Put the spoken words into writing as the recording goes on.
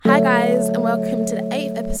welcome to the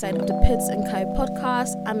 8th episode of the Pids & Co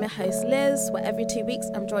podcast. I'm your host Liz, where every 2 weeks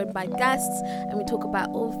I'm joined by guests and we talk about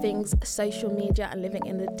all things social media and living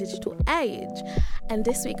in the digital age. And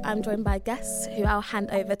this week I'm joined by guests who I'll hand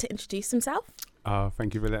over to introduce himself.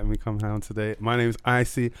 Thank you for letting me come down today. My name is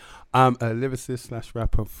Icy. I'm a lyricist /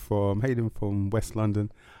 rapper from Hayden, from West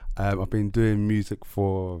London. I've been doing music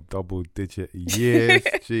for double-digit years.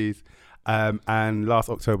 Jeez. And last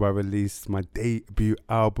October I released my debut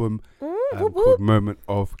album called Moment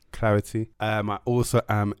of Clarity. I also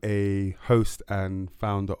am a host and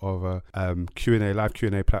founder of a live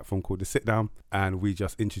Q&A platform called The Sit Down, and we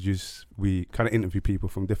kind of interview people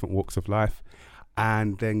from different walks of life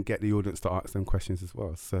and then get the audience to ask them questions as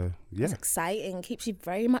well. So yeah, it's exciting, keeps you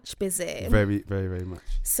very much busy. Very, very, very much.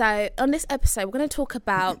 So on this episode we're going to talk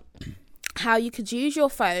about how you could use your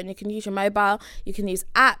phone, you can use your mobile, you can use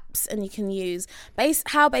apps, and you can use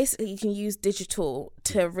how basically you can use digital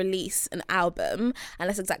to release an album. And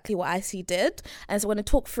that's exactly what IC did. And so we're going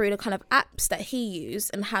to talk through the kind of apps that he used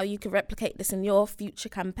and how you can replicate this in your future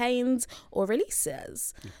campaigns or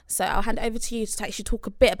releases. So I'll hand it over to you to actually talk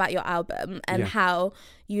a bit about your album and how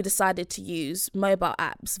you decided to use mobile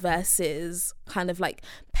apps versus kind of like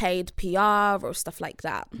paid PR or stuff like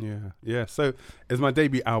that. Yeah. So it's my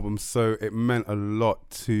debut album, so it meant a lot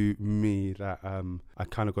to me that I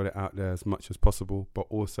kind of got it out there as much as possible, but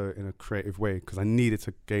also in a creative way, because I needed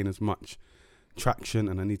to gain as much traction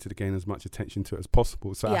and I needed to gain as much attention to it as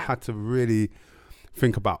possible. So I had to really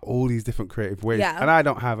think about all these different creative ways, and I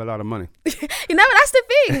don't have a lot of money. You know, that's the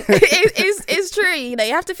thing. It's true. You know,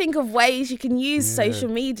 you have to think of ways you can use social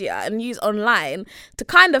media and use online to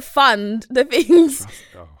kind of fund the things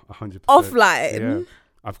 100%. offline. Yeah.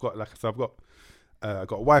 I've got I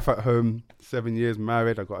got a wife at home, 7 years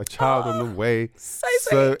married. I got a child on the way.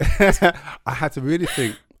 So I had to really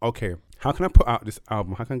think, okay, how can I put out this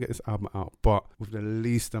album? How can I get this album out, but with the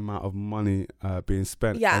least amount of money being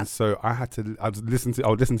spent? Yeah. And so I would listen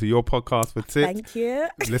to your podcast for tips. Thank you.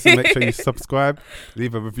 Make sure you subscribe,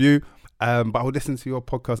 leave a review. But I would listen to your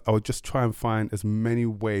podcast. I would just try and find as many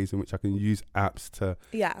ways in which I can use apps to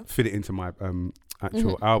fit it into my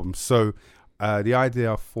actual album. So the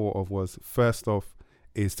idea I thought of was, first off,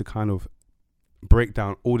 is to kind of break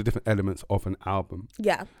down all the different elements of an album.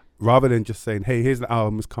 Yeah. Rather than just saying, hey, here's the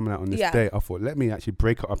album, it's coming out on this day, I thought, let me actually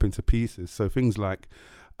break it up into pieces. So things like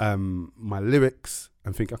my lyrics,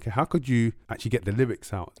 and think, okay, how could you actually get the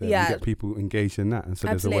lyrics out there and get people engaged in that? And so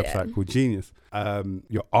there's a website called Genius.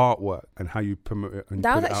 Your artwork and how you promote it. And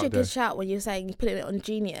that was put it actually out a good there. shout when you're saying you put it on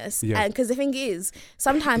Genius. Yeah. And because the thing is,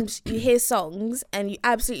 sometimes you hear songs and you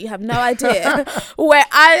absolutely have no idea. Where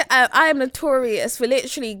I am notorious for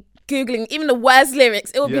literally Googling even the worst lyrics.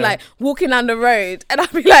 It would be like walking down the road, and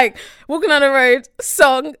I'd be like, walking down the road,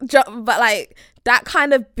 song, but like that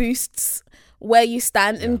kind of boosts where you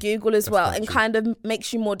stand in Google as well, and kind of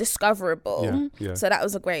makes you more discoverable. Yeah. So that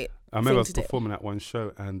was a great I remember I was performing at one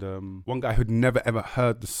show, and one guy who'd never ever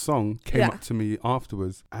heard the song came up to me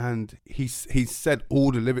afterwards, and he said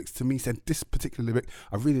all the lyrics to me. He said, this particular lyric,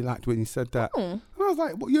 I really liked when you said that. And I was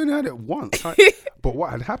like, well, you only heard it once. But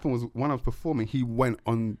what had happened was, when I was performing, he went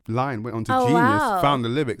onto Genius, found the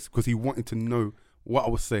lyrics, because he wanted to know what I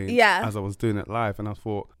was saying as I was doing it live. And I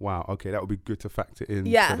thought, wow, okay, that would be good to factor in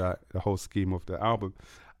to the whole scheme of the album.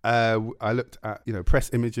 I looked at, press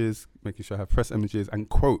images, making sure I have press images, and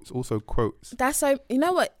quotes. That's so, you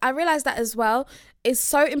know what, I realized that as well. It's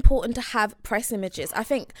so important to have press images. I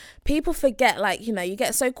think people forget, you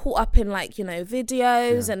get so caught up in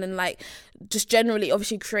videos and then just generally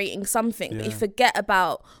obviously creating something, but you forget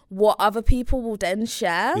about what other people will then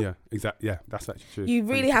share. Yeah, exactly. Yeah, that's actually true. You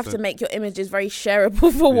really 100%. Have to make your images very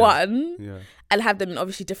shareable for one. Yeah. And have them in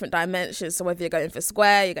obviously different dimensions. So whether you're going for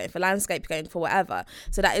square, you're going for landscape, you're going for whatever.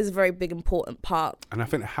 So that is a very big, important part. And I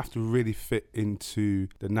think it has to really fit into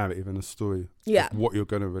the narrative and the story of what you're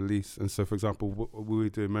going to release. And so, for example, we were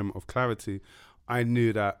doing Moment of Clarity. I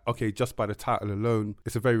knew that, okay, just by the title alone,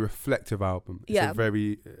 it's a very reflective album. It's a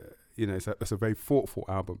very... it's a very thoughtful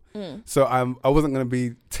album. So I wasn't going to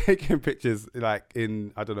be taking pictures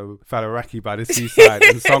in, I don't know, Falaraki by the seaside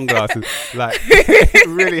and sunglasses. It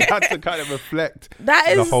really had to kind of reflect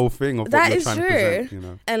the whole thing of what you're trying to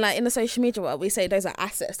present. And in the social media world, we say those are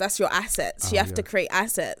assets. That's your assets. You have to create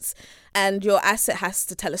assets, and your asset has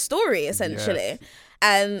to tell a story, essentially. Yes.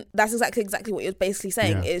 And that's exactly what you're basically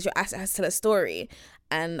saying is your asset has to tell a story.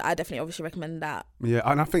 And I definitely obviously recommend that. Yeah,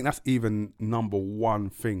 and I think that's even number one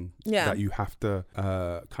thing that you have to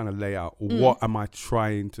kind of lay out. What am I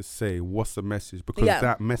trying to say? What's the message? Because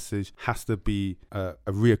that message has to be a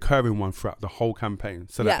reoccurring one throughout the whole campaign.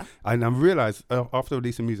 So that, and I realised after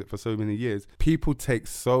releasing music for so many years, people take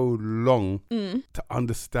so long to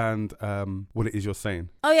understand what it is you're saying.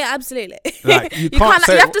 Oh yeah, absolutely. Like, you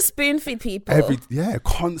have to spoon feed people.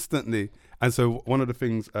 Constantly. And so one of the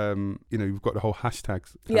things, you've got the whole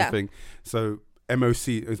hashtags kind of thing. So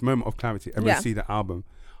MOC, it's Moment of Clarity, MOC, the album.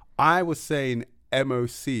 I was saying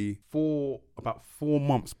MOC for about 4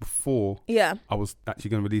 months before I was actually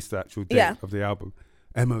going to release the actual date of the album.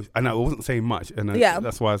 MOC, and I wasn't saying much, and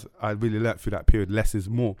that's why I really learnt through that period. Less is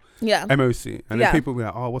more. Yeah. MOC, and then people were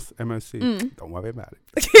like, "Oh, what's MOC?" Don't worry about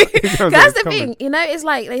it. That's the thing, it's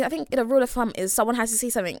like I think the rule of thumb is someone has to see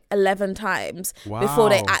something 11 times before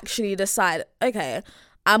they actually decide. Okay,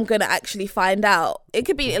 I'm gonna actually find out. It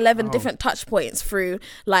could be 11 different touch points through,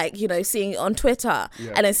 like, seeing it on Twitter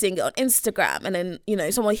and then seeing it on Instagram, and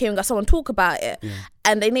then someone hearing someone talk about it,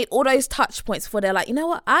 and they need all those touch points before they're like, you know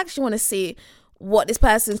what, I actually want to see what this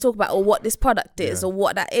person's talking about, or what this product is, or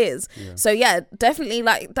what that is. So definitely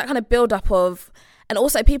like that kind of build up of, and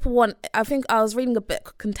also people want, I think I was reading a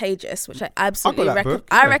book, Contagious, which I absolutely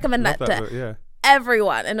recommend that to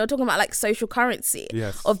everyone, and they're talking about like social currency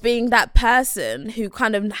of being that person who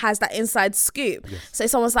kind of has that inside scoop. So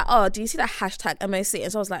someone's like, oh, do you see that hashtag MOC?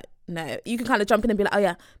 And so I was like, no. You can kind of jump in and be like, oh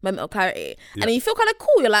yeah, Moment of Clarity, and then you feel kind of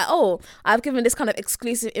cool. You're like, oh, I've given this kind of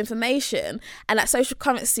exclusive information, and that social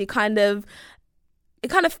currency kind of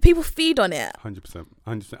people feed on it. 100%.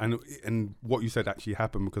 And what you said actually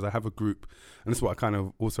happened, because I have a group, and this is what I kind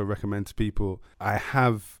of also recommend to people. I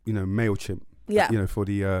have, MailChimp, for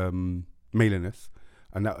the mailing list,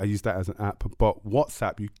 and I use that as an app. But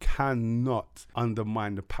WhatsApp, you cannot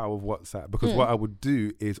undermine the power of WhatsApp, because what I would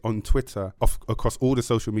do is on Twitter, across all the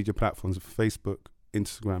social media platforms, Facebook,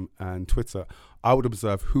 Instagram and Twitter, I would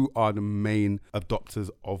observe who are the main adopters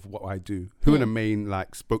of what I do, who are the main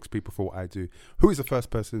spokespeople for what I do, who is the first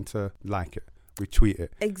person to like it, retweet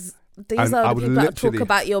it. These are the people that talk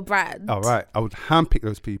about your brand. All right, I would handpick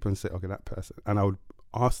those people and say, okay, that person, and I would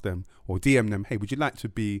ask them or DM them, hey, would you like to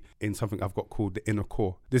be in something I've got called the Inner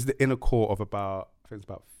Core? This is the inner core of about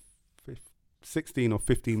 16 or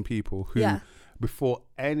 15 people who before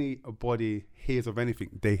anybody hears of anything,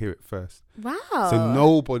 they hear it first. Wow. So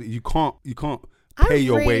nobody, you can't pay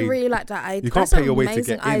your way. I really like that idea. You can't pay your way to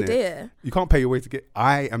get in it. You can't pay your way to get.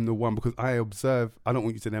 I am the one, because I observe. I don't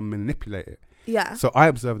want you to then manipulate it. Yeah. So I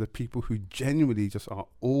observe the people who genuinely just are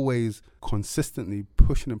always consistently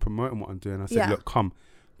pushing and promoting what I'm doing. I said, look, come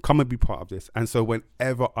and be part of this. And so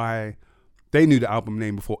whenever they knew the album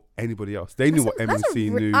name before anybody else. They knew what MOC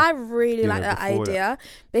knew. I really like that idea,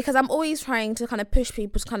 because I'm always trying to kind of push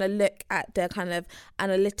people to kind of look at their kind of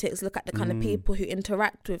analytics, look at the kind of people who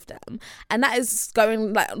interact with them. And that is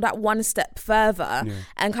going like that one step further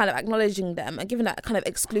and kind of acknowledging them and giving that kind of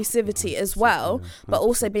exclusivity as well, but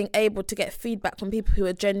also being able to get feedback from people who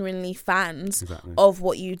are genuinely fans of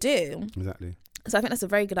what you do. Exactly. So I think that's a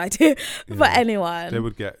very good idea for anyone. They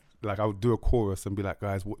would get, like, I would do a chorus and be like,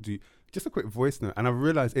 guys, what do you... Just a quick voice note. And I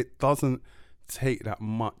realised it doesn't take that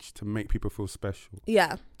much to make people feel special.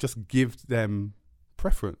 Yeah. Just give them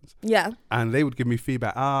preference. Yeah. And they would give me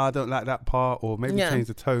feedback. I don't like that part, or maybe change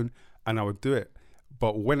the tone, and I would do it.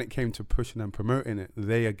 But when it came to pushing and promoting it,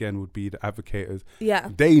 they again would be the advocators. Yeah.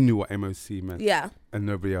 They knew what MOC meant. Yeah. And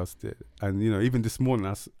nobody else did. And, even this morning,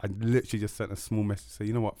 I literally just sent a small message to say,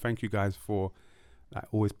 you know what, thank you guys for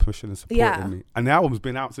always pushing and supporting me. And the album's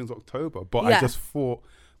been out since October, but I just thought,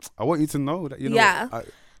 I want you to know that,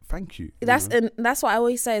 thank you. And that's what I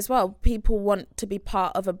always say as well. People want to be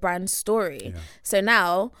part of a brand story. Yeah. So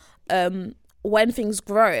now, when things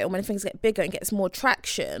grow and when things get bigger and gets more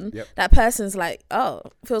traction, that person's like,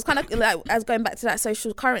 feels kind of like, as going back to that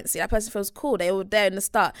social currency, that person feels cool. They were there in the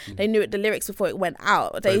start. The lyrics before it went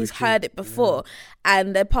out. They heard it before.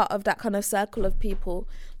 And they're part of that kind of circle of people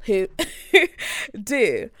who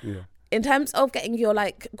do. Yeah. In terms of getting your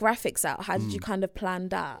graphics out, how did you kind of plan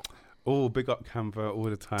that? Oh, big up Canva all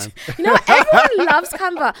the time. Everyone loves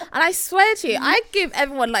Canva. And I swear to you, I give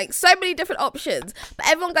everyone so many different options, but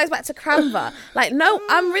everyone goes back to Canva. No,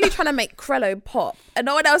 I'm really trying to make Crello pop, and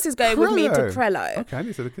no one else is going with me to Crello. Okay, I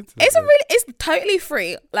need to look into that. It's totally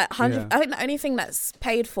free. 100. I think the only thing that's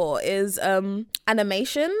paid for is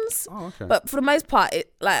animations. Oh, okay. But for the most part,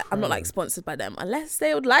 I'm not sponsored by them, unless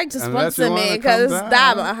they would like to sponsor me, because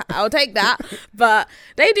damn, I'll take that. But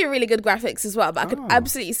they do really good graphics as well. But I could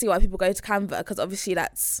absolutely see why people go to Canva, because obviously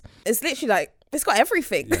it's literally it's got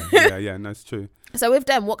everything. Yeah, no, it's true. So with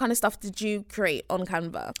them, what kind of stuff did you create on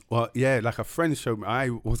Canva? Well, yeah, like a friend showed me, I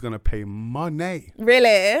was going to pay money.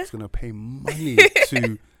 Really? I was going to pay money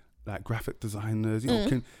to like graphic designers, you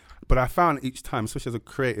know, but I found each time, especially as a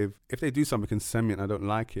creative, if they do something and send me and I don't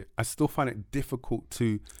like it, I still find it difficult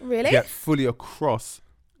to get fully across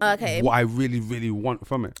what I really, really want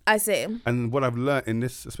from it. I see. And what I've learned in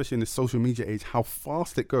this, especially in this social media age, how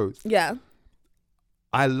fast it goes. Yeah.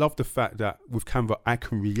 I love the fact that with Canva, I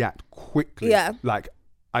can react quickly. Yeah. Like,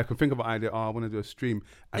 I can think of an idea, I want to do a stream.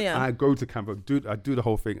 And I go to Canva, I do the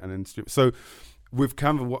whole thing and then stream. So with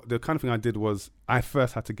Canva, the kind of thing I did was I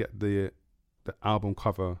first had to get the album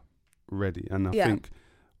cover ready. And I think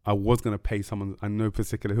I was going to pay someone, I know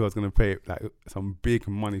particularly who I was going to pay like some big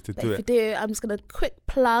money to do it. If you do, I'm just going to quick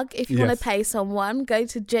plug. If you want to pay someone, go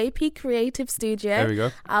to JP Creative Studio. There we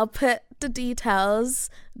go. I'll put the details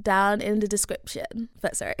down in the description.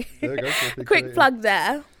 But sorry. There you go. Quick plug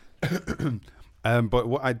there. But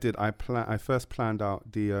what I did, I first planned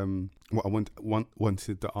out the what I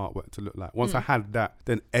wanted the artwork to look like. Once I had that,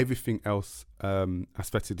 then everything else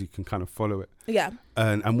aesthetically can kind of follow it. Yeah.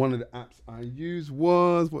 And one of the apps I used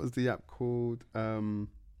was, what was the app called?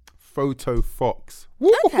 Photo Fox.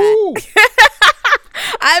 Woohoo! Okay.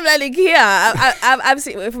 I'm learning here. I'm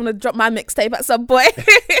absolutely if I'm gonna drop my mixtape at some point.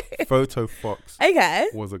 Photo Fox. Okay.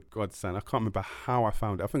 Was a godsend. I can't remember how I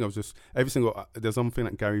found it. I think I was just there's something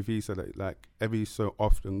that Gary Vee said that like every so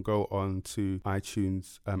often go on to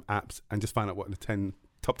iTunes apps and just find out what the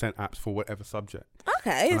top 10 apps for whatever subject.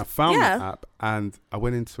 Okay. And I found that app and I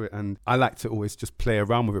went into it and I like to always just play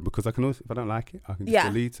around with it because I can always, if I don't like it, I can just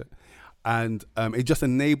delete it. And it just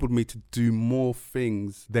enabled me to do more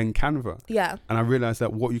things than Canva. Yeah. And I realized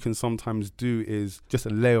that what you can sometimes do is just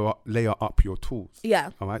layer up your tools.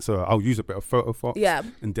 Yeah. All right. So I'll use a bit of Photo Fox. Yeah.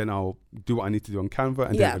 And then I'll do what I need to do on Canva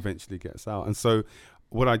and then it eventually gets out. And so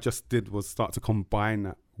what I just did was start to combine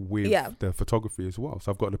that with the photography as well.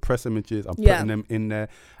 So I've got the press images, I'm putting them in there.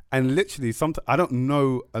 And literally, I don't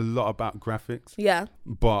know a lot about graphics. Yeah.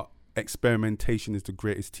 But experimentation is the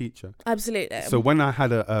greatest teacher. Absolutely. So when I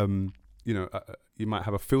had you might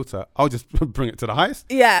have a filter, I'll just bring it to the highest.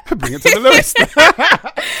 Yeah. Bring it to the lowest.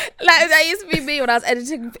 Like that used to be me when I was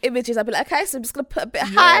editing images. I'd be like, okay, so I'm just going to put a bit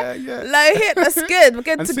high, low here. That's good. We're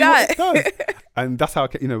good to go. And that's how,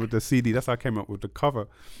 with the CD, that's how I came up with the cover.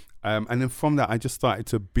 And then from that, I just started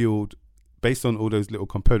to build based on all those little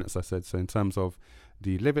components I said. So in terms of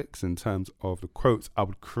the lyrics, in terms of the quotes, I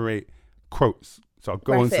would create quotes. So I'd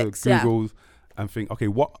go into Google and think, okay,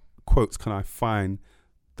 what quotes can I find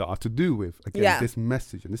that are to do with this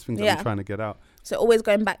message and this thing that I'm trying to get out. So always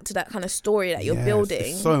going back to that kind of story that you're building.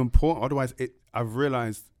 It's so important. Otherwise, I've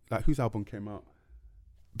realized like whose album came out.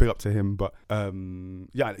 Big up to him, but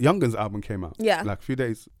Youngun's album came out like a few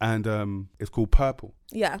days, and it's called Purple.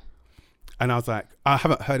 Yeah. And I was like, I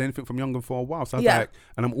haven't heard anything from Youngun for a while, so I was like,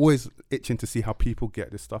 and I'm always itching to see how people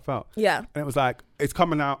get this stuff out. Yeah. And it was like, it's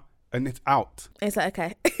coming out and it's out. It's like,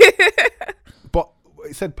 okay. But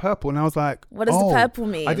it said purple, and I was like, what does the purple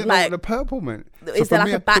mean? I didn't know what the purple meant. Is there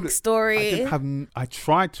like a backstory? I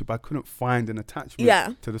tried to, but I couldn't find an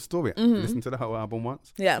attachment to the story. Listen to the whole album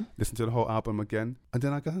once. Yeah. Listen to the whole album again. And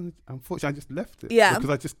then unfortunately, I just left it. Yeah.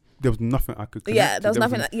 Because there was nothing I could connect to. Yeah, there was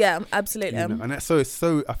nothing. Absolutely. And I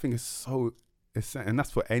think it's so, and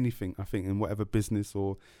that's for anything, I think, in whatever business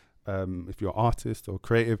or if you're an artist or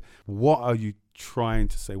creative, what are you trying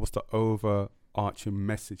to say? What's the overarching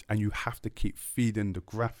message? And you have to keep feeding the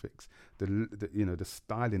graphics, the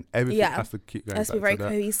styling, everything has to keep going. It has to be very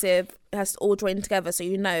cohesive. It has to all join together, so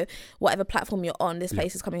whatever platform you're on, this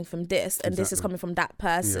place is coming from this, and this is coming from that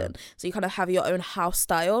person. So you kind of have your own house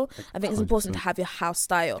style. I think it's important to have your house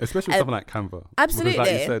style, especially with something like Canva. Absolutely, because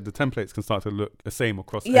like you said, the templates can start to look the same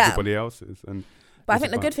across everybody else's. But I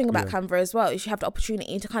think the good thing about Canva as well is you have the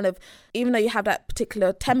opportunity to kind of, even though you have that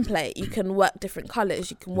particular template, you can work different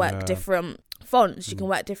colours, you can work different fonts, you can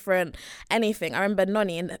work different anything. I remember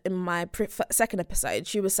Noni in my second episode,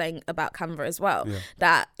 she was saying about Canva as well,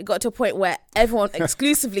 that it got to a point where everyone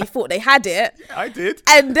exclusively thought they had it. I did.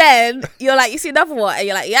 And then you're like, you see another one, and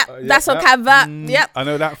you're like, that's on Canva. Yep. I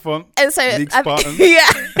know that font. And so,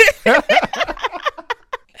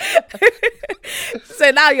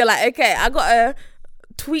 so now you're like, okay, I got to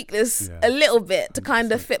tweak this a little bit to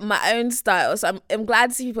kind of fit my own style. So I'm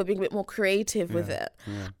glad to see people being a bit more creative with it.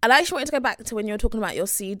 And I actually wanted to go back to when you were talking about your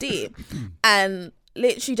CD. And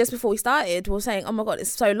literally just before we started, we were saying, oh my God,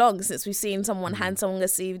 it's so long since we've seen someone hand someone a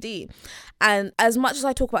CD. And as much as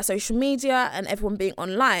I talk about social media and everyone being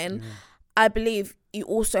online, I believe you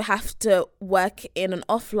also have to work in an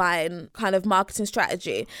offline kind of marketing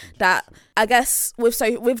strategy that I guess with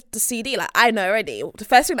the CD, like I know already, the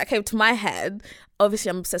first thing that came to my head, obviously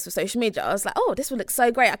I'm obsessed with social media. I was like, oh, this would look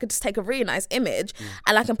so great. I could just take a really nice image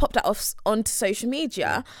and I can pop that off onto social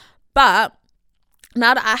media. But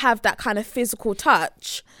now that I have that kind of physical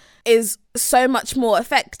touch, is so much more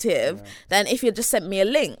effective than if you just sent me a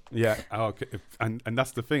link. Yeah, okay. And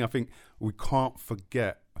that's the thing. I think we can't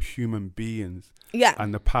forget human beings. Yeah.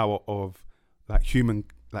 And the power of human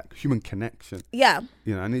connection. Yeah.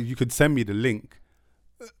 You know, and you could send me the link,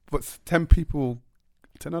 but 10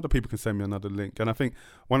 other people can send me another link. And I think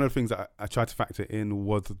one of the things that I tried to factor in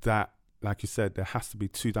was that, like you said, there has to be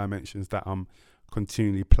 2 dimensions that I'm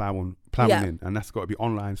continually plowing in, and that's got to be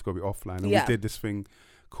online, it's got to be offline. And we did this thing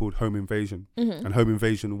called Home Invasion, and Home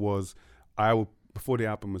Invasion was, before the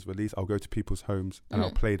album was released, I'll go to people's homes and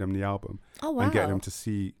I'll play them the album and get them to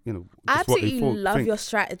see, I absolutely love your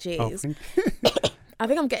strategies. I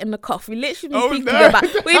think I'm getting the cough. We've literally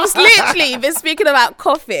been speaking about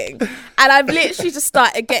coughing, and I've literally just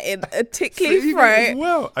started getting a tickly throat.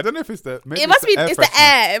 Well, I don't know if it's the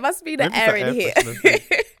air. It must be the air in here.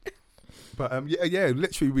 But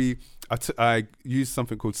literally I used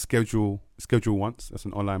something called Schedule Once. That's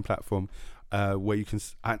an online platform where you can.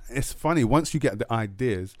 And it's funny, once you get the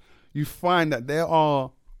ideas, you find that there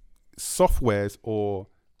are softwares or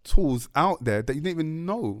tools out there that you didn't even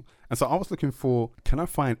know. And so I was looking for, can I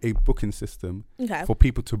find a booking system for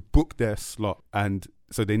people to book their slot, and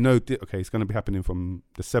so they know it's going to be happening from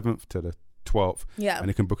the 7th to the 12th, and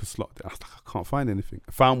they can book a slot. I was like, I can't find anything.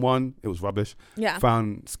 I found one, it was rubbish.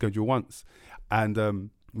 Found Schedule Once, and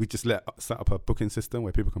we just set up a booking system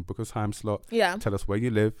where people can book a time slot, tell us where you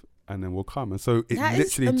live, and then we'll come. And so it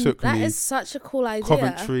literally took me. That is such a cool idea.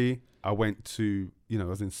 Coventry. I went to, I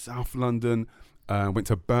was in South London. Went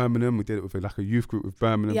to Birmingham. We did it with a youth group with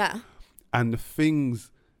Birmingham. Yeah. And the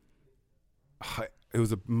things, it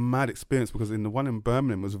was a mad experience because in the one in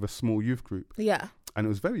Birmingham was with a small youth group. Yeah. And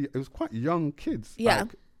it was quite young kids. Yeah.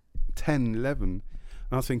 Like 10, 11. And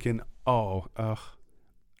I was thinking, are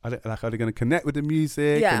they going to connect with the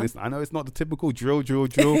music? Yeah. And I know it's not the typical drill.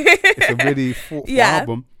 It's a really thoughtful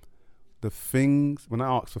album. The things, when I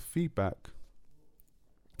asked for feedback,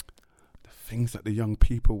 things that the young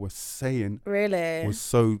people were saying really was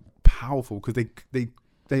so powerful because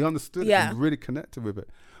they understood it and really connected with it.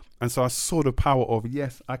 And so I saw the power of,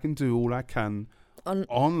 yes, I can do all I can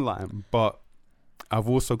online, but I've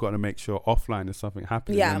also got to make sure offline is something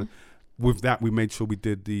happening. Yeah. And with that, we made sure we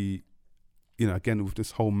did the, again, with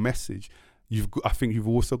this whole message, I think you've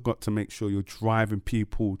also got to make sure you're driving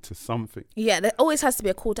people to something. Yeah, there always has to be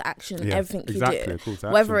a call to action in everything you do. A call to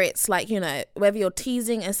action. Whether it's whether you're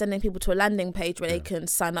teasing and sending people to a landing page where they can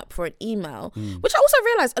sign up for an email, which I also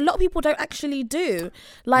realised a lot of people don't actually do.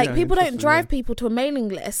 People don't drive people to a mailing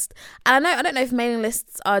list. And I don't know if mailing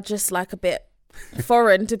lists are just a bit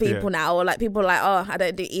foreign to people now, or people are like, oh, I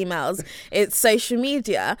don't do emails, it's social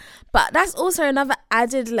media. But that's also another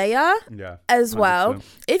added layer as well.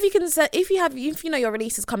 100%. If your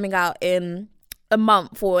release is coming out in a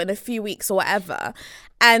month or in a few weeks or whatever,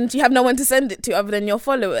 and you have no one to send it to other than your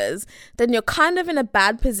followers, then you're kind of in a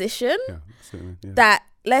bad position. That,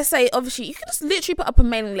 let's say, obviously, you can just literally put up a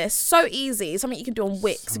mailing list. So easy. Something you can do on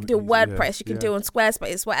Wix, you can do on WordPress, you can do on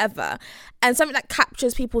Squarespace, whatever. And something that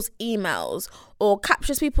captures people's emails or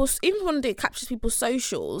captures people's, even if you want to do it, captures people's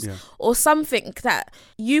socials or something that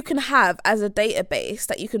you can have as a database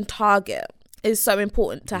that you can target is so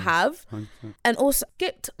important to have. 100%. And also,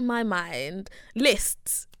 skipped my mind,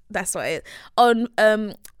 lists. That's what it is. On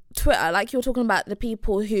Twitter, like you were talking about the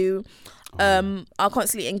people who are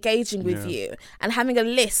constantly engaging with you, and having a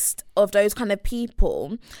list of those kind of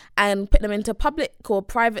people and put them into public or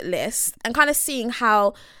private lists and kind of seeing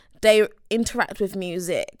how they interact with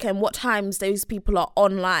music and what times those people are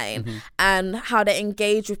online and how they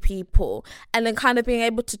engage with people, and then kind of being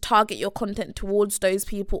able to target your content towards those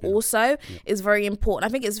people also is very important.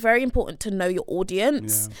 I think it's very important to know your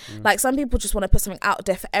audience. Some people just want to put something out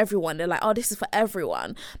there for everyone. They're like, oh, this is for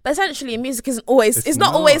everyone, but essentially music isn't always, it's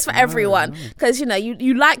not always for everyone, because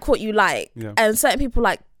you like what you like, and certain people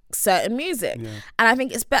like certain music, and I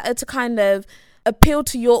think it's better to kind of appeal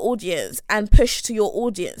to your audience and push to your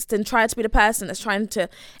audience than try to be the person that's trying to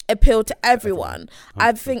appeal to everyone.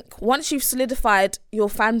 I think once you've solidified your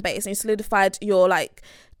fan base and you solidified your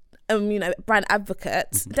brand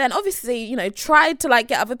advocates, then obviously try to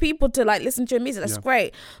get other people to listen to your music. That's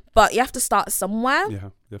great, but you have to start somewhere. Yeah,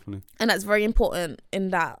 definitely. And that's very important in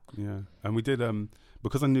that. Yeah, and we did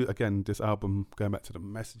because I knew, again, this album, going back to the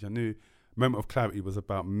message, I knew Moment of Clarity was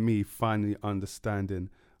about me finally understanding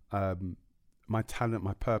my talent,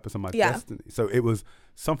 my purpose, and my destiny. So it was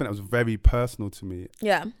something that was very personal to me.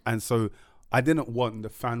 Yeah. And so I didn't want the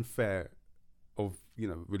fanfare of, you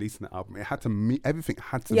know, releasing the album. It had to mean, everything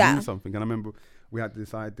had to mean something. And I remember we had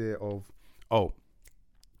this idea of,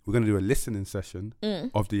 we're going to do a listening session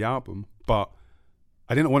of the album, but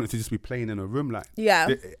I didn't want it to just be playing in a room. Like,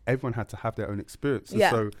 everyone had to have their own experience. And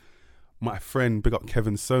so my friend, big up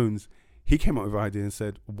Kevin Soanes, he came up with an idea and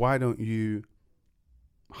said, why don't you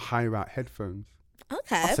hire out headphones?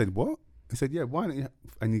 Okay. I said, what? He said, yeah, why don't you?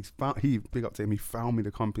 And he big up to him, he found me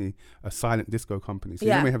the company, a silent disco company. So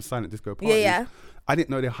you know we have silent disco parties. I didn't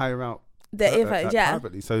know they hire out the earphones,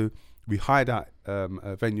 privately. So we hired out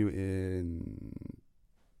a venue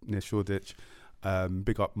near Shoreditch.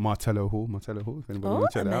 Big up Martello Hall. If anybody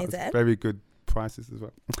wants to check that out. It's very good prices as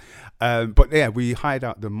well. But yeah, we hired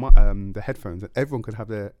out the headphones, and everyone could have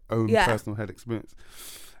their own personal head experience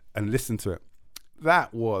and listen to it.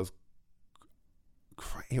 That was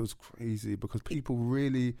it was crazy because people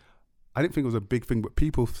really, I didn't think it was a big thing, but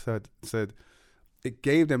people said it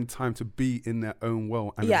gave them time to be in their own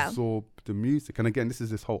world and absorb the music. And again, this is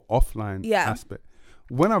this whole offline aspect.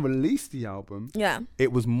 When I released the album,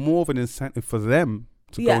 it was more of an incentive for them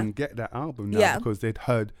to go and get that album now because they'd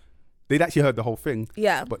actually heard the whole thing.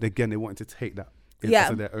 But again, they wanted to take that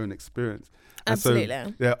into their own experience. Absolutely. And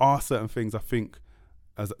so there are certain things I think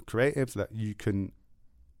as creatives that you can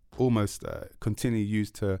almost continue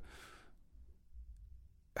use to,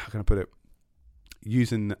 how can I put it,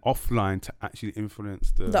 using the offline to actually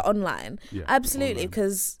influence the online. Absolutely,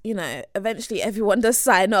 because you know eventually everyone does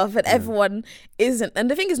sign off and everyone isn't,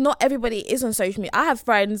 and the thing is not everybody is on social media. I have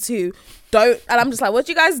friends who don't, and I'm just like, what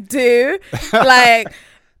do you guys do? Like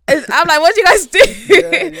I'm like, what do you guys do?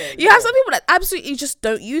 You have some people that absolutely just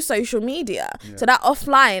don't use social media, so that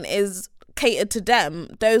offline is catered to them,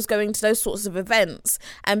 those going to those sorts of events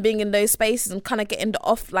and being in those spaces and kind of getting the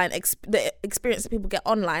offline the experience that people get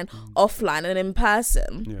online, offline and in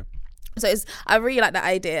person. So I really like that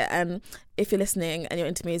idea, and if you're listening and you're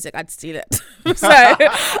into music, I'd steal it. So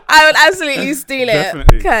I would absolutely steal it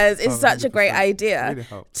because it's such a great idea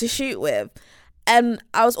really to shoot with. And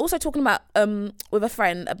I was also talking about with a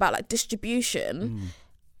friend about like distribution.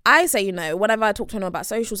 I say, you know, whenever I talk to anyone about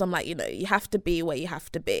socials, I'm like, you know, you have to be where you have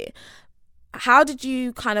to be. How did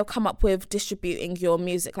you kind of come up with distributing your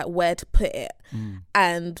music, like where to put it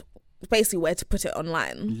and basically where to put it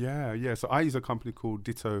online? Yeah. So I use a company called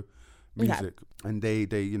Ditto Music, and they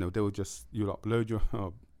you know, they will just, you'll upload your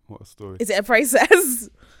what a story. Is it a process?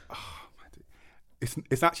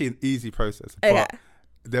 It's actually an easy process, but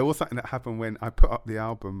there was something that happened when I put up the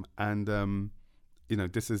album, and you know,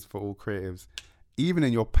 this is for all creatives. Even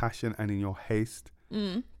in your passion and in your haste,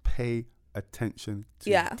 pay attention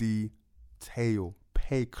to detail.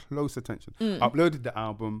 Pay close attention. Uploaded the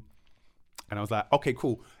album, and I was like, okay,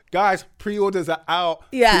 cool, guys, pre-orders are out.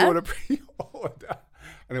 Pre-order.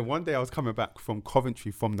 And then one day I was coming back from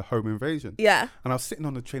Coventry from the home invasion. And I was sitting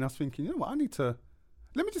on the train. I was thinking, you know what,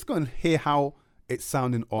 let me just go and hear how it's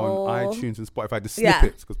sounding on iTunes and Spotify, the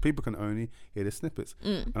snippets, because people can only hear the snippets.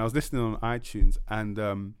 And I was listening on iTunes, and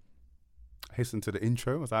I listened to the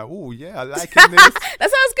intro. I was like, oh yeah, I like this. That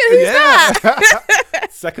sounds good. Who's that?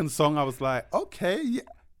 Second song, I was like, okay, yeah.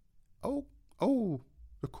 Oh,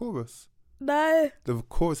 the chorus. No. The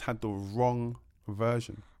chorus had the wrong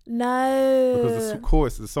version. No.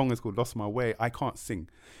 Because the song is called Lost My Way. I can't sing.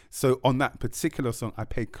 So on that particular song, I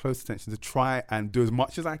paid close attention to try and do as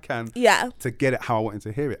much as I can to get it how I wanted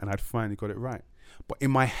to hear it. And I'd finally got it right. But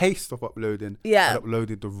in my haste of uploading, I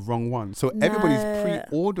uploaded the wrong one. So everybody's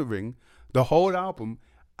pre-ordering the whole album,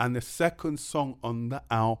 and the second song on the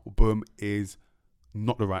album is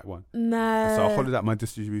not the right one. No. So I followed out my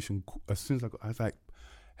distribution as soon as I was like,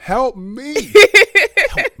 help me.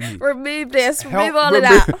 Help me. Remove this. Remove all of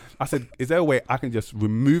that. I said, is there a way I can just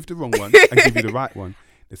remove the wrong one and give you the right one?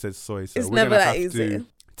 They said, sorry, so we're going to have to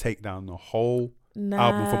take down the whole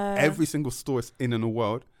album from every single source in the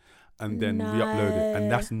world and then re-upload it. And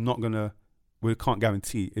that's not going to, we can't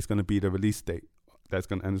guarantee it's going to be the release date. That's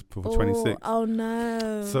going to end for 26. Oh,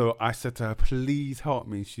 no. So I said to her, please help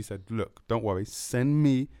me. She said, look, don't worry. Send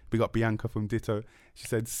me. We got Bianca from Ditto. She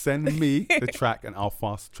said, send me the track and I'll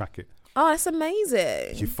fast track it. Oh, that's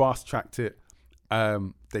amazing. She fast tracked it.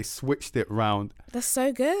 They switched it round. That's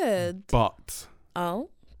so good. But.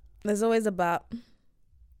 Oh, there's always a but.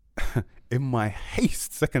 In my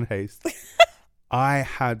second haste, I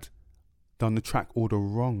had done the track order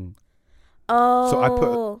wrong. Oh.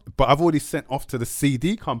 So but I've already sent off to the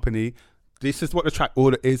CD company. This is what the track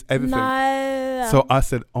order is, everything. No. So I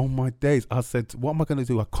said, oh my days. I said, what am I going to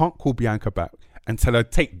do? I can't call Bianca back and tell her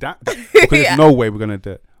take that because there's no way we're going to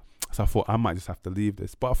do it. So I thought I might just have to leave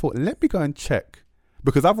this. But I thought, let me go and check.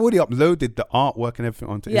 Because I've already uploaded the artwork and everything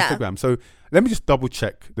onto Instagram. So let me just double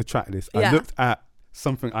check the track list. I looked at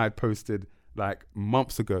something I had posted like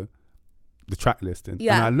months ago, the track listing. And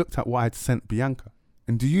I looked at what I'd sent Bianca.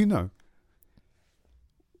 And do you know,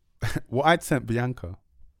 what I'd sent Bianca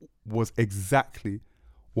was exactly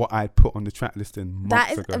what I'd put on the track listing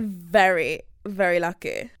months ago. That is very, very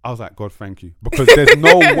lucky. I was like, God, thank you. Because there's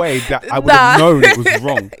no way that I would have known it was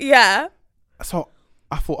wrong. Yeah. So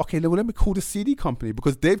I thought, okay, well, let me call the CD company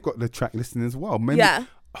because they've got the track listing as well. Maybe,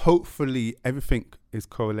 hopefully everything is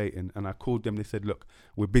correlating. And I called them. They said, look,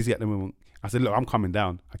 we're busy at the moment. I said, look, I'm coming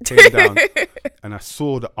down. I came down and I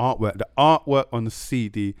saw the artwork. The artwork on the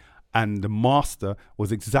CD and the master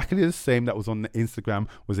was exactly the same that was on the Instagram,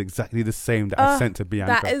 was exactly the same that I sent to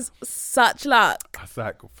Bianca. That is such luck. I was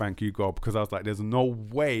like, thank you, God, because I was like, there's no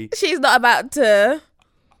way. She's not about to.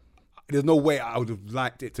 There's no way I would have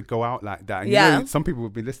liked it to go out like that. And you know, some people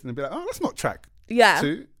would be listening and be like, oh, that's not track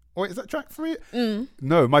 2. Or is that track 3?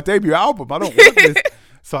 No, my debut album. I don't want this.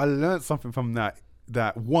 So I learned something from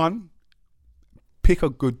that one, pick a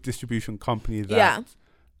good distribution company that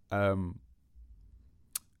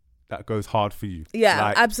that goes hard for you.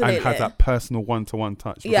 Yeah, absolutely. And has that personal one-to-one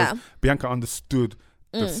touch. Because Bianca understood.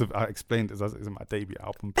 I explained it as my debut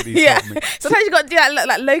album. Please help me. Sometimes you got to do that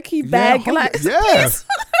like low-key beg.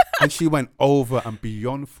 And she went over and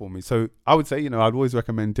beyond for me. So I would say, you know, I'd always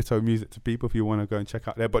recommend Ditto Music to people if you want to go and check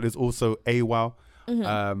out there. But there's also AWOW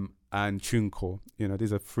and TuneCore. You know,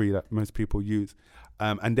 these are 3 that most people use.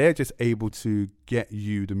 And they're just able to get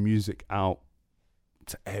you the music out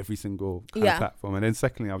to every single kind of platform. And then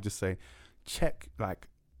secondly, I would just say, check, like,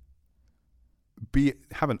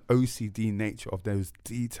 have an OCD nature of those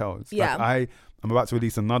details. Yeah. Like I'm about to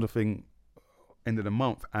release another thing end of the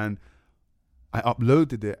month, and I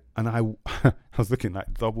uploaded it, and I was looking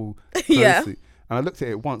like double closely, and I looked at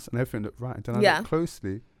it once, and everything looked right. And then I looked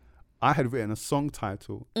closely. I had written a song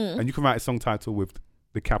title, and you can write a song title with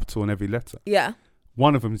the capital in every letter. Yeah.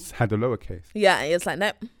 One of them had a lowercase. Yeah, and it's like,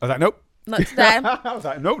 nope. I was like, nope. Not today. I was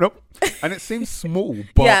like, nope. And it seems small,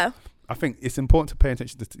 but I think it's important to pay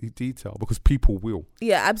attention to detail because people will.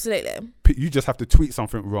 Yeah, absolutely. You just have to tweet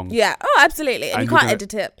something wrong. Yeah. Oh, absolutely. And you can't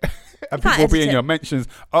edit it. And people will be in your mentions.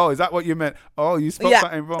 Oh, is that what you meant? Oh, you spelled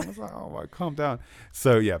something wrong. I was like, oh, right, calm down.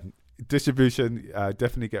 So, yeah, distribution,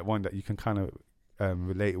 definitely get one that you can kind of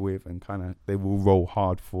relate with and kind of, they will roll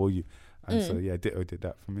hard for you. And so, yeah, Ditto did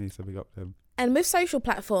that for me. So, we got them. And with social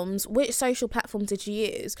platforms, which social platform did you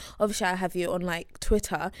use? Obviously, I have you on like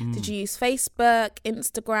Twitter. Did you use Facebook,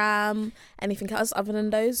 Instagram, anything else other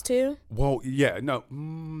than those 2? Well, yeah, no.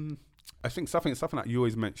 I think something that you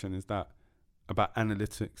always mention is that about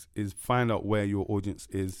analytics is find out where your audience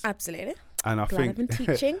is. Absolutely. And I Glad think I've been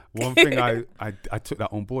teaching. One thing I took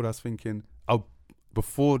that on board. I was thinking,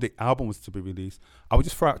 before the album was to be released, I would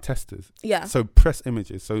just throw out testers. Yeah. So press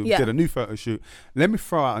images. So did a new photo shoot. Let me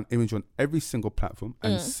throw out an image on every single platform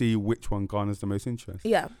and see which one garners the most interest.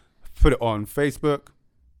 Yeah. Put it on Facebook.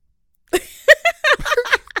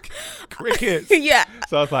 Crickets. Yeah.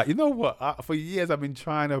 So I was like, you know what? For years I've been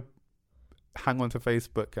trying to hang on to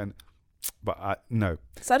Facebook, but no.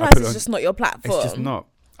 Sometimes it's just not your platform. It's just not.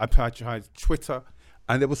 I tried Twitter,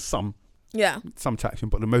 and there was some traction,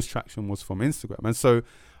 but the most traction was from Instagram. And so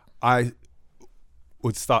I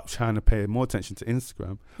would start trying to pay more attention to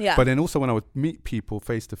Instagram. Yeah. But then also when I would meet people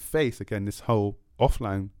face to face, again, this whole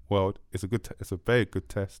offline world is it's a very good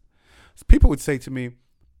test. So people would say to me,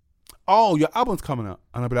 oh, your album's coming out.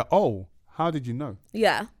 And I'd be like, oh, how did you know?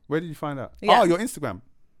 Yeah. Where did you find out? Yeah. Oh, your Instagram.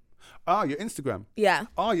 Oh, your Instagram. Yeah.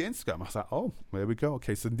 Oh, your Instagram. I was like, oh, there we go.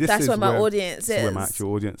 Okay, so that's where my audience is. Where my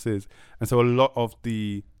actual audience is. And so a lot of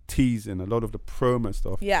the teasing, a lot of the promo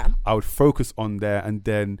stuff, I would focus on there, and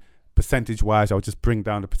then percentage wise I would just bring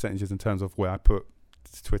down the percentages in terms of where I put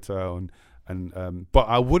Twitter and but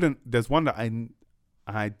I wouldn't. There's one that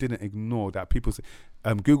I didn't ignore that people say,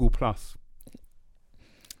 Google Plus.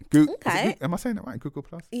 Okay. Am I saying that right? Google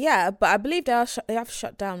Plus? Yeah, but I believe they have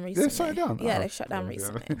shut down recently. They've shut down? Yeah, they've shut down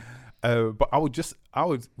recently. But I would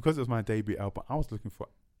because it was my debut album, I was looking for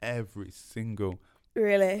every single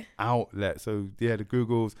outlet. So yeah, the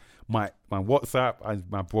Googles, my WhatsApp,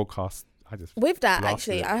 my broadcast. With that,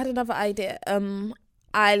 actually, I had another idea.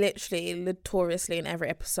 I literally notoriously in every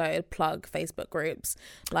episode plug Facebook groups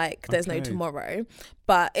like there's no tomorrow.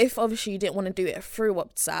 But if obviously you didn't want to do it through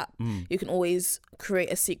WhatsApp, you can always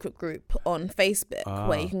create a secret group on Facebook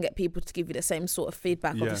where you can get people to give you the same sort of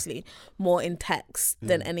feedback, obviously more in text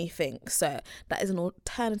than anything. So that is an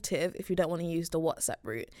alternative if you don't want to use the WhatsApp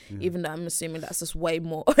route, even though I'm assuming that's just way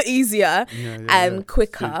more easier and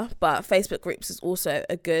quicker. But Facebook groups is also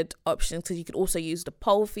a good option because you could also use the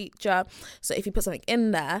poll feature. So if you put something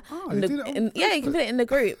in there, you can put it in the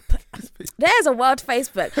group. There's a world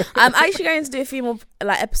Facebook. I'm actually going to do a few more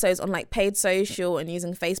like episodes on like paid social and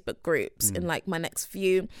using Facebook groups in like my next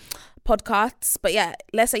few podcasts. But yeah,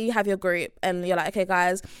 let's say you have your group and you're like, okay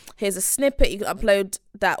guys, here's a snippet. You can upload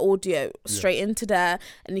that audio straight into there,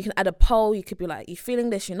 and you can add a poll. You could be like, you feeling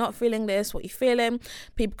this, you're not feeling this, what you feeling.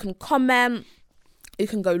 People can comment. You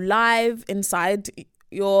can go live inside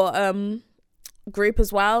your group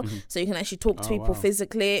as well, so you can actually talk to people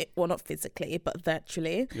physically, well not physically but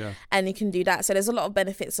virtually, and you can do that. So there's a lot of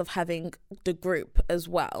benefits of having the group as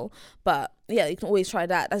well. But yeah, you can always try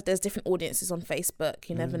that. There's different audiences on Facebook.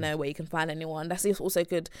 You never know where you can find anyone. That's also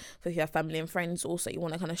good for if you have family and friends also you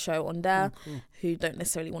want to kind of show on there who don't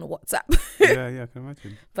necessarily want to WhatsApp. I can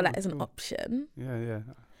imagine. But that is an option.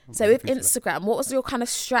 So with Instagram, what was your kind of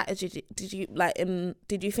strategy? Did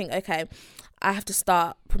you think, okay, I have to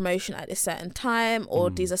start promotion at a certain time,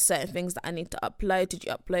 or these are certain things that I need to upload? Did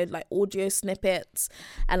you upload like audio snippets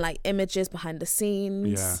and like images behind the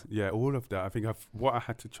scenes? Yeah, all of that. I think what I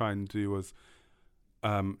had to try and do was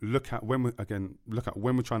look at when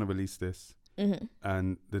we're trying to release this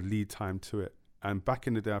and the lead time to it. And back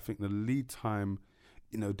in the day, I think the lead time,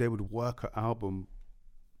 they would work an album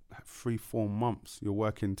 3-4 months. You're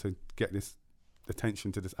working to get this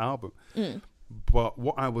attention to this album. But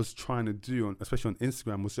what I was trying to do, especially on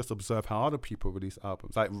Instagram, was just observe how other people release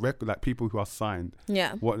albums, like people who are signed.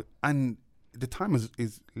 And the time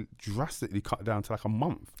is drastically cut down to like a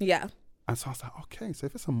month. And so I was like, okay, so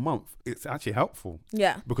if it's a month, it's actually helpful.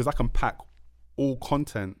 Because I can pack all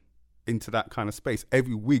content into that kind of space.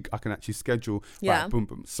 Every week I can actually schedule boom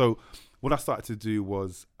boom. So what I started to do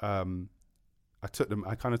was I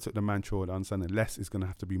kind of took the mantra or the understanding less is going to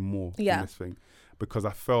have to be more in this thing, because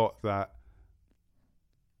I felt that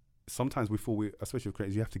sometimes especially with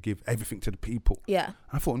creators, you have to give everything to the people. And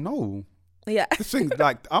I thought, no. This thing,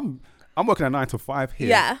 like I'm working at 9 to 5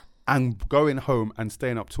 here. And going home and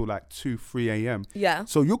staying up till like 2-3 a.m.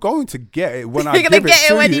 So you're going to get it when I give it to you. You're going to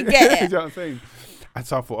get it when you get it. You know what I'm saying? And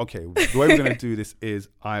so I thought, okay, the way we're going to do this is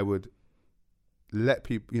I would let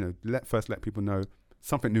people, let people know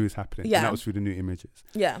something new is happening. And that was through the new images.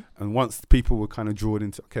 And once people were kind of drawn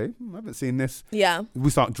into, okay, I haven't seen this. We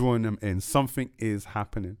start drawing them in. Something is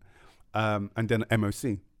happening. And then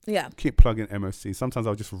MOC. Keep plugging MOC. Sometimes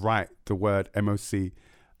I'll just write the word MOC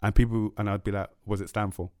and I'd be like, what does it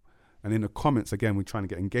stand for? And in the comments, again, we're trying to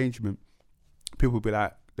get engagement. People would be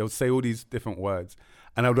like, they'll say all these different words.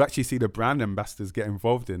 And I would actually see the brand ambassadors get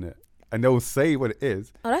involved in it. And they'll say what it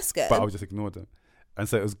is. Oh, that's good. But I would just ignore them. And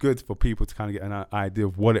so it was good for people to kind of get an idea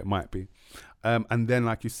of what it might be. And then,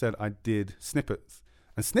 like you said, I did snippets.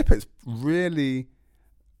 And snippets really,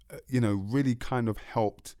 really kind of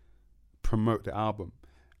helped promote the album.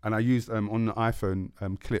 And I used on the iPhone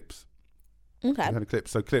clips. Okay. I had a clip.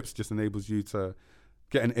 So clips just enables you to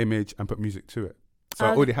get an image and put music to it. So I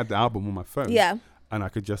already had the album on my phone. And I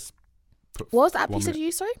could just put. What was the app you said you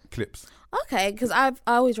used, sorry? Clips. Okay, because I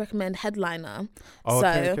always recommend Headliner.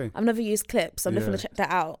 Okay. I've never used Clips. I'm definitely going to check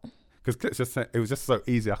that out. Because Clips it was just so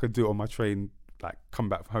easy. I could do it on my train, like come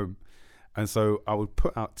back home. And so I would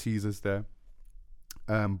put out teasers there.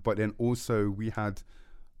 But then also we had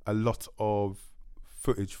a lot of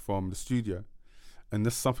footage from the studio. And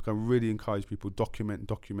this is something I really encourage people, document.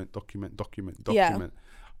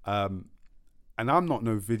 And I'm not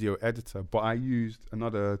no video editor, but I used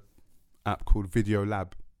another app called Video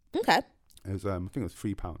Lab. Okay. It was, I think it was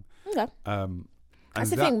 £3. Okay. That's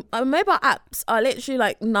the thing. Mobile apps are literally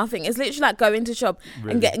like nothing. It's literally like going to shop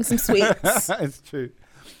and getting some sweets. It's true.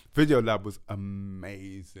 Video Lab was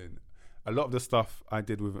amazing. A lot of the stuff I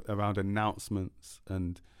did around announcements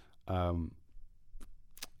and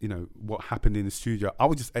what happened in the studio, I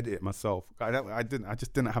would just edit it myself. I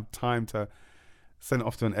just didn't have time to send it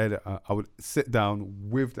off to an editor. I would sit down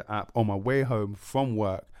with the app on my way home from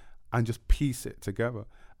work and just piece it together.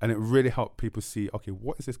 And it really helped people see, okay,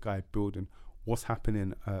 what is this guy building? What's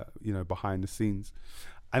happening, behind the scenes?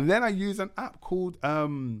 And then I used an app called,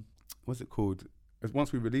 what's it called?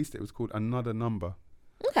 Once we released it, it was called Another Number.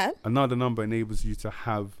 Okay. Another Number enables you to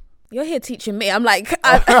have. You're here teaching me. I'm like,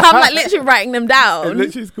 I'm like literally writing them down. It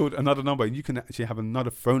literally is called Another Number. And you can actually have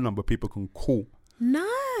another phone number people can call. Nice.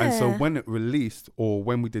 And so when it released or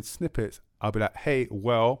when we did snippets, I'll be like, hey,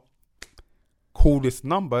 well, call this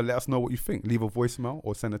number, let us know what you think. Leave a voicemail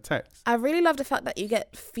or send a text. I really love the fact that you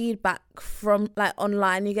get feedback from like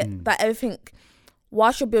online. You get that everything.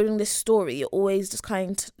 Whilst you're building this story, you're always just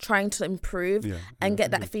trying to improve and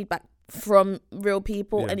get that feedback from real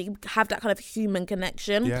people, and you have that kind of human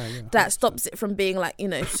connection that stops it from being like, you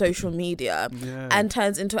know, social media and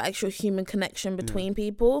turns into actual human connection between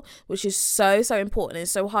people, which is so important.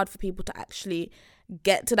 It's so hard for people to actually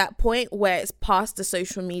get to that point where it's past the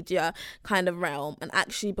social media kind of realm and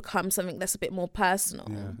actually become something that's a bit more personal.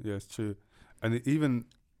 Yeah, it's true. And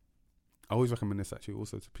I always recommend this actually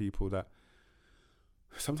also to people that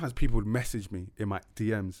sometimes people would message me in my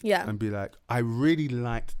DMs and be like, I really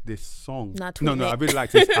liked this song. I really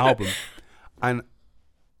liked this album. And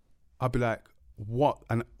I'd be like, what?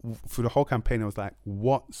 And for the whole campaign, I was like,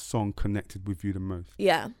 what song connected with you the most?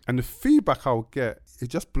 Yeah. And the feedback I would get, it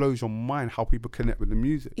just blows your mind how people connect with the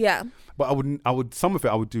music. Yeah. But I would some of it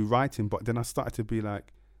I would do writing, but then I started to be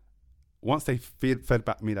like, once they fed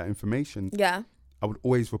back me that information, I would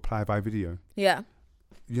always reply by video. Yeah.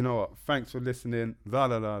 You know what? Thanks for listening.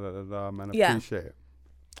 Man, I appreciate it.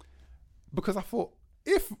 Because I thought,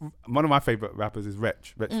 if one of my favorite rappers is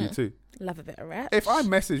Wretch V2. Love a bit of Wretch. If I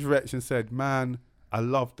messaged Wretch and said, man, I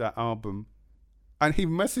love that album, and he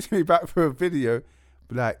messaged me back for a video,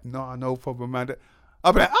 be like, no problem, man.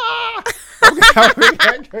 I'll be like,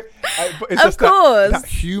 but it's of course. That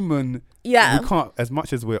human. Yeah. We can't, as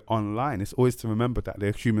much as we're online, it's always to remember that there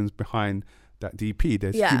are humans behind that DP.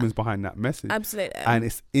 There's humans behind that message. Absolutely. And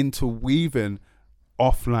it's interweaving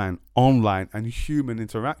offline, online, and human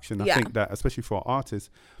interaction. I think that, especially for artists,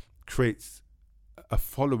 creates a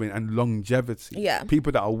following and longevity. Yeah.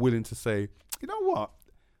 People that are willing to say, you know what?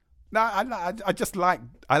 Nah,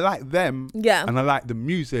 I like them. Yeah. And I like the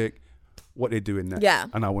music, what they're doing next. Yeah.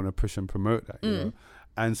 And I want to push and promote that, you know.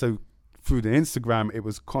 And so through the Instagram, it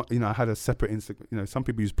was, I had a separate Instagram. Some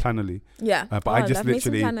people use Planoly. Yeah. But I just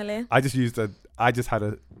I just had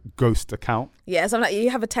a ghost account. Yeah. So I'm like, you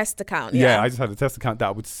have a test account. Yeah. I just had a test account that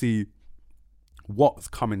I would see what's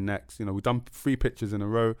coming next. We've done 3 pictures in a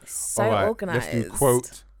row. So organized. Let's do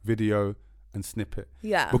quote, video, and snippet.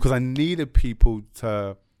 Yeah. Because I needed people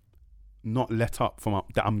to not let up from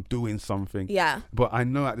that I'm doing something. Yeah. But I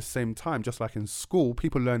know at the same time, just like in school,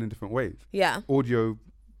 people learn in different ways. Yeah. Audio,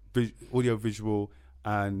 visual,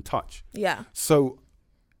 and touch. Yeah. So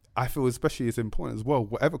I feel especially it's important as well,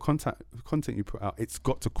 whatever content you put out, it's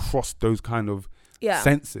got to cross those kind of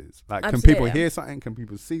senses. Like, Absolutely. Can people hear something? Can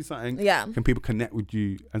people see something? Yeah. Can people connect with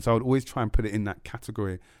you? And so I would always try and put it in that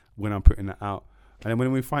category when I'm putting it out. And then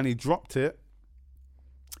when we finally dropped it,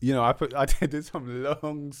 I did some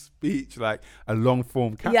long speech, like a long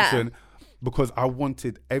form caption, because I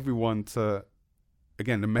wanted everyone to,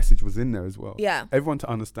 again, the message was in there as well. Yeah. Everyone to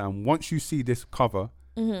understand, once you see this cover,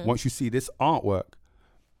 once you see this artwork,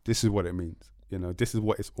 this is what it means. This is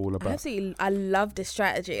what it's all about. Absolutely, I love this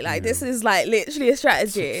strategy. Like, this is like literally a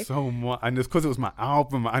strategy. So much, and it's because it was my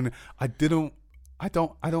album, and I don't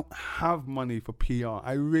have money for PR.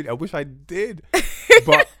 I wish I did,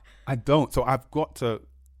 but I don't. So I've got to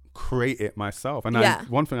create it myself. And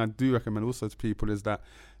one thing I do recommend also to people is that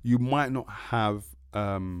you might not have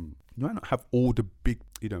all the big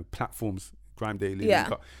platforms, Grime Daily,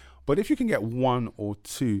 but if you can get 1 or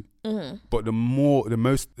 2, but the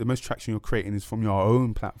most traction you're creating is from your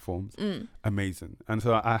own platforms, amazing. And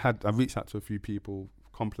so I reached out to a few people,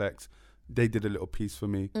 Complex, they did a little piece for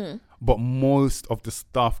me, but most of the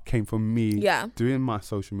stuff came from me doing my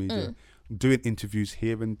social media, doing interviews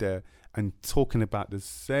here and there, and talking about the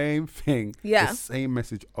same thing, the same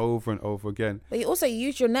message over and over again. But you also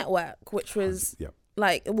used your network, which was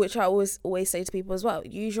which I always say to people as well.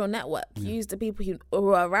 Use your network. Use the people who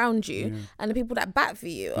are around you, and the people that back for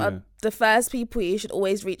you are the first people you should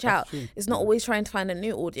always reach out. True. It's not always trying to find a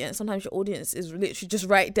new audience. Sometimes your audience is literally just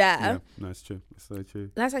right there. Yeah, that's true. It's so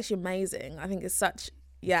true. That's actually amazing. I think it's such...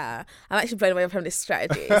 Yeah, I'm actually blown away from this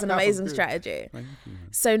strategy. It's an amazing strategy. Thank you.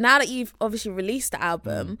 So now that you've obviously released the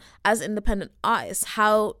album as an independent artist,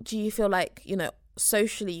 how do you feel like,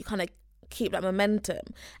 socially you kind of keep that momentum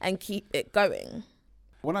and keep it going?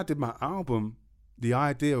 When I did my album, the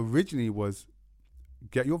idea originally was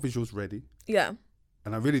get your visuals ready. Yeah.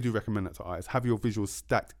 And I really do recommend that to artists. Have your visuals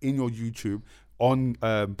stacked in your YouTube on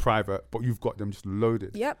private, but you've got them just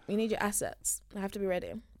loaded. Yep, you need your assets. They have to be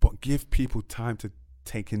ready. But give people time to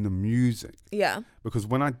take in the music. Yeah. Because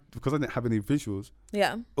I didn't have any visuals.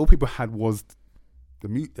 Yeah. All people had was the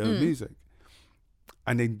music.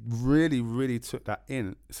 And they really, really took that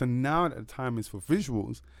in. So now that the time is for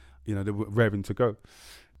visuals, they're raring to go.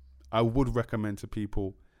 I would recommend to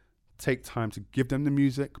people, take time to give them the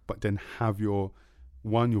music, but then have your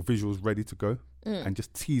your visuals ready to go and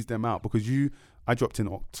just tease them out, because I dropped in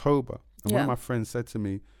October, and one of my friends said to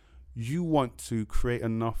me, you want to create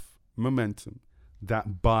enough momentum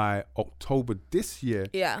that by October this year,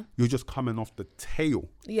 you're just coming off the tail.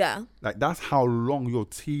 Yeah. Like, that's how long you're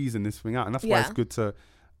teasing this thing out. And that's why it's good to,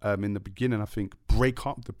 in the beginning, I think, break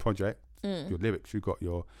up the project, your lyrics, you got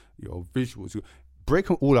your visuals, you break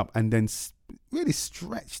them all up and then really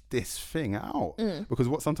stretch this thing out. Because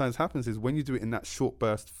what sometimes happens is when you do it in that short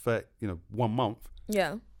burst for, 1 month.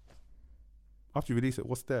 Yeah. After you release it,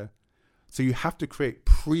 what's there? So you have to create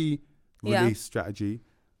pre-release strategy.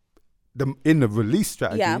 In the release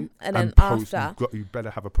strategy, and then post, after you better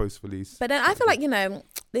have a post-release. But then I feel like,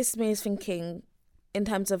 this is me thinking in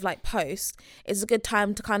terms of like post, it's a good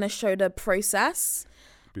time to kind of show the process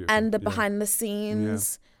and the behind the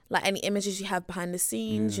scenes, like any images you have behind the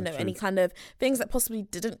scenes, any kind of things that possibly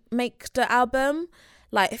didn't make the album,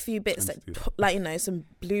 like a few bits like some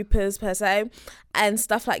bloopers per se and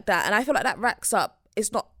stuff like that. And I feel like that racks up.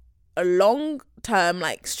 It's not a long term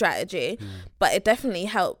like strategy, but it definitely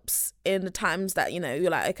helps in the times that you're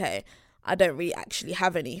like, okay, I don't really actually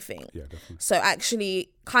have anything. So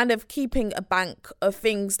actually kind of keeping a bank of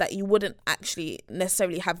things that you wouldn't actually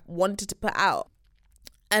necessarily have wanted to put out.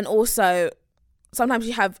 And also sometimes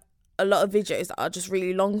you have a lot of videos that are just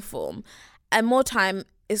really long form, and more time,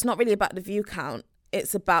 it's not really about the view count,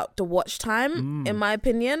 it's about the watch time. In my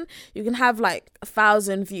opinion, you can have like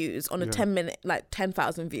 1,000 views on a 10-minute, like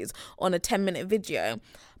 10,000 views on a 10-minute video,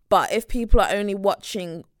 but if people are only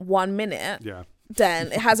watching 1 minute, then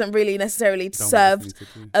it hasn't really necessarily served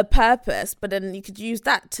a purpose. But then you could use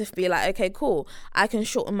that to be like, okay, cool, I can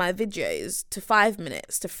shorten my videos to 5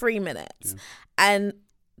 minutes, to 3 minutes, and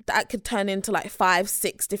that could turn into like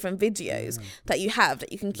 5-6 different videos that you have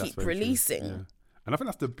that you can keep releasing. And I think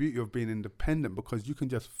that's the beauty of being independent, because you can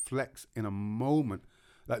just flex in a moment.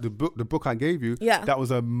 Like the book I gave you, that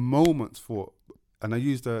was a moment's thought. And I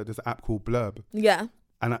used there's an app called Blurb. Yeah.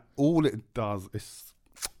 And all it does is,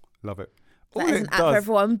 love it. That is an app for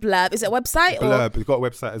everyone, Blurb. Is it a website? Blurb, it's got a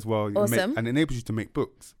website as well. Awesome. And it enables you to make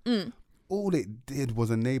books. All it did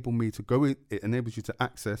was enable me to go in, it enables you to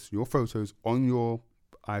access your photos on your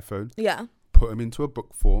iPhone. Yeah. Put them into a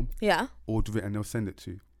book form. Yeah. Order it and they'll send it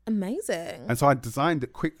to you. Amazing. And so I designed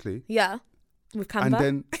it quickly. Yeah. With Canva. And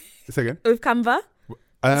then, say again? With Canva?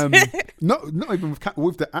 Not even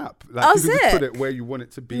with the app. Like, you can just put it where you want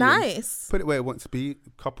it to be. Nice. Put it where it wants to be.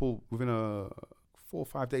 Within 4 or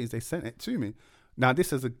 5 days, they sent it to me. Now,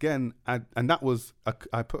 this is again, and that was,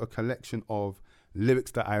 I put a collection of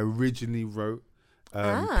lyrics that I originally wrote,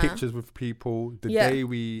 pictures with people. The day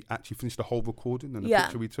we actually finished the whole recording and the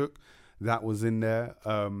picture we took, that was in there.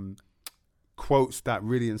 Quotes that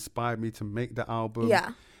really inspired me to make the album.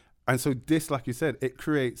 Yeah. And so this, like you said, it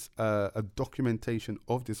creates a documentation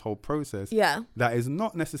of this whole process that is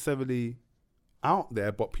not necessarily out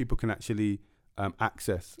there, but people can actually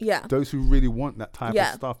access. Yeah. Those who really want that type of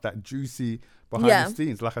stuff, that juicy behind the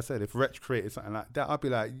scenes. Like I said, if Wretch created something like that, I'd be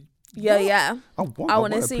like, I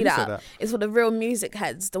want to see that. It's for the real music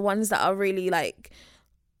heads, the ones that are really like,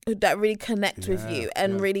 that really connect with you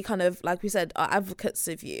and really kind of, like we said, are advocates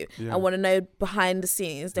of you and want to know behind the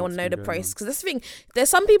scenes. They want to know the process, because this thing, there's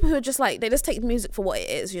some people who are just like, they just take music for what it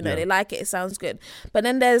is, they like it sounds good. But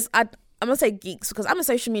then there's, I'm gonna say geeks, because I'm a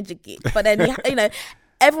social media geek, but then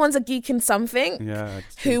everyone's a geek in something,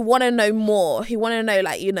 who want to know more, who want to know,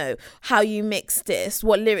 like, how you mixed this,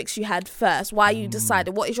 what lyrics you had first, why you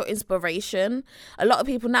decided, what is your inspiration. A lot of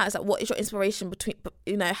people now, it's like, what is your inspiration between,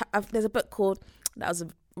 there's a book called, that was a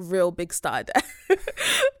real big start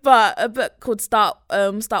but a book called Start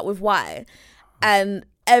With Why, and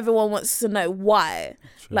everyone wants to know why.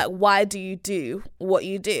 Like, why do you do what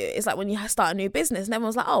you do? It's like when you start a new business and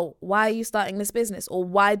everyone's like, oh, why are you starting this business? Or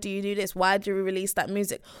why do you do this? Why do you release that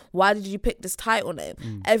music? Why did you pick this title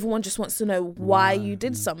name? Everyone just wants to know why you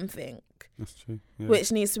did something. That's true. Which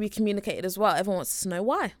needs to be communicated as well. Everyone wants to know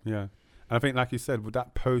why. And I think, like you said, with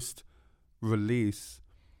that post release,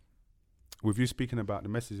 with you speaking about the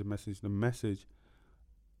message,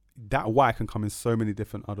 that why can come in so many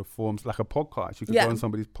different other forms. Like a podcast, you could go on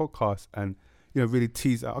somebody's podcast and really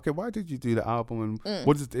tease out, okay, why did you do the album, and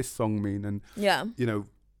what does this song mean? And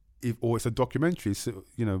or it's a documentary, so,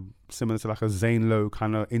 similar to like a Zane Lowe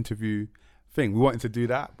kind of interview thing. We wanted to do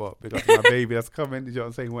that, but because my baby that's coming, you know what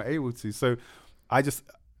I'm saying, we're able to. So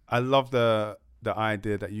I love the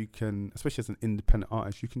idea that you can, especially as an independent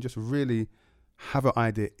artist, you can just really have an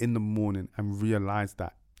idea in the morning and realize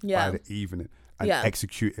that by the evening and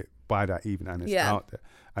execute it by that evening, and it's out there.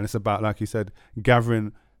 And it's about, like you said,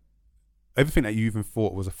 gathering everything that you even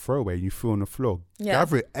thought was a throwaway, you threw on the floor.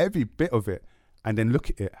 Gather every bit of it and then look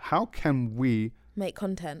at it. How can we make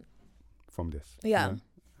content from this? Yeah.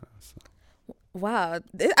 Wow. I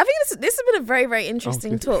think this has been a very, very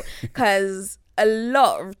interesting talk, because a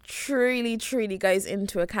lot truly goes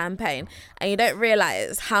into a campaign, and you don't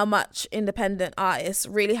realize how much independent artists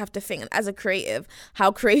really have to think. And as a creative,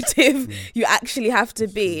 how creative you actually have to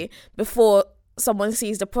be before someone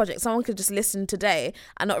sees the project. Someone could just listen today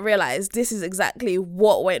and not realize this is exactly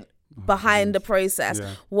what went behind the process,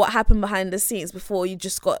 what happened behind the scenes before you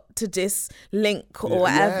just got to this link or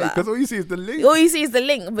whatever. Because all you see is the link. All you see is the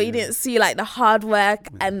link, but you didn't see like the hard work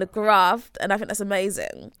and the graft. And I think that's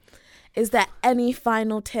amazing. Is there any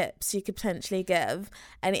final tips you could potentially give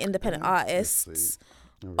any independent artists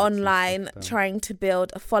online trying to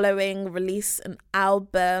build a following, release an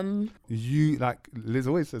album? You, like Liz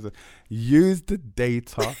always says, use the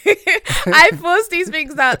data. I force these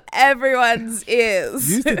things down everyone's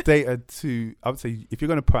ears. Use the data to, I would say, if you're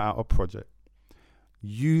going to put out a project,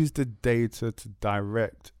 use the data to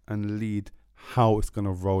direct and lead how it's going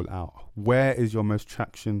to roll out. Where is your most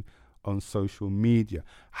traction on social media?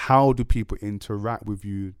 How do people interact with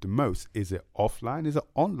you the most? Is it offline? Is it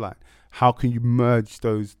online? How can you merge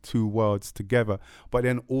those two worlds together? But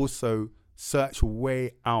then also search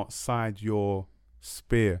way outside your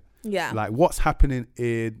sphere. Yeah. Like what's happening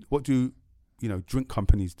what do, drink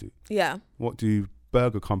companies do? Yeah. What do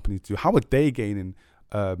burger companies do? How are they gaining,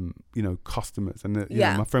 customers? And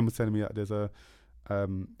my friend was telling me that there's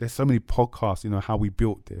so many podcasts, how we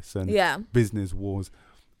built this and Business Wars.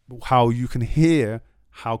 How you can hear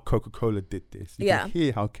how Coca-Cola did this. You can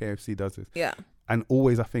hear how KFC does this. Yeah. And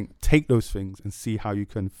always, I think, take those things and see how you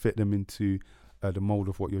can fit them into the mold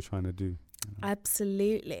of what you're trying to do.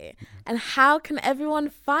 Absolutely. And how can everyone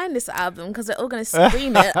find this album? Because they're all going to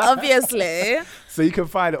stream it, obviously. So you can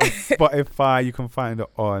find it on Spotify. You can find it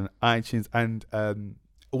on iTunes and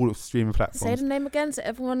all the streaming platforms. Say the name again so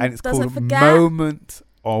everyone doesn't forget. And it's called Moment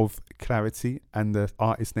of Clarity. And the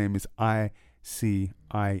artist name is ICIE,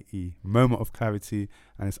 Moment of Clarity,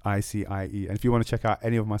 and it's ICIE. And if you want to check out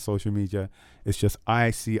any of my social media, it's just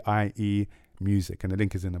ICIE Music, and the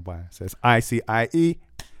link is in the bio. So it's ICIE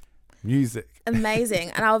Music.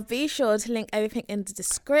 Amazing. And I'll be sure to link everything in the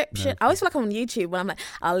description. I always feel like I'm on YouTube when I'm like,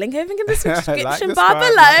 I'll link everything in the description bar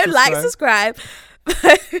below. Like, subscribe.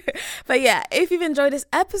 But yeah, if you've enjoyed this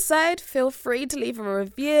episode, feel free to leave a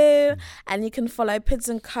review, and you can follow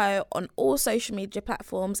Puds & Co on all social media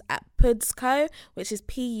platforms at Puds Co, which is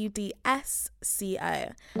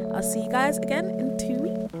PUDSCO. I'll see you guys again in 2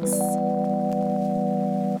 weeks.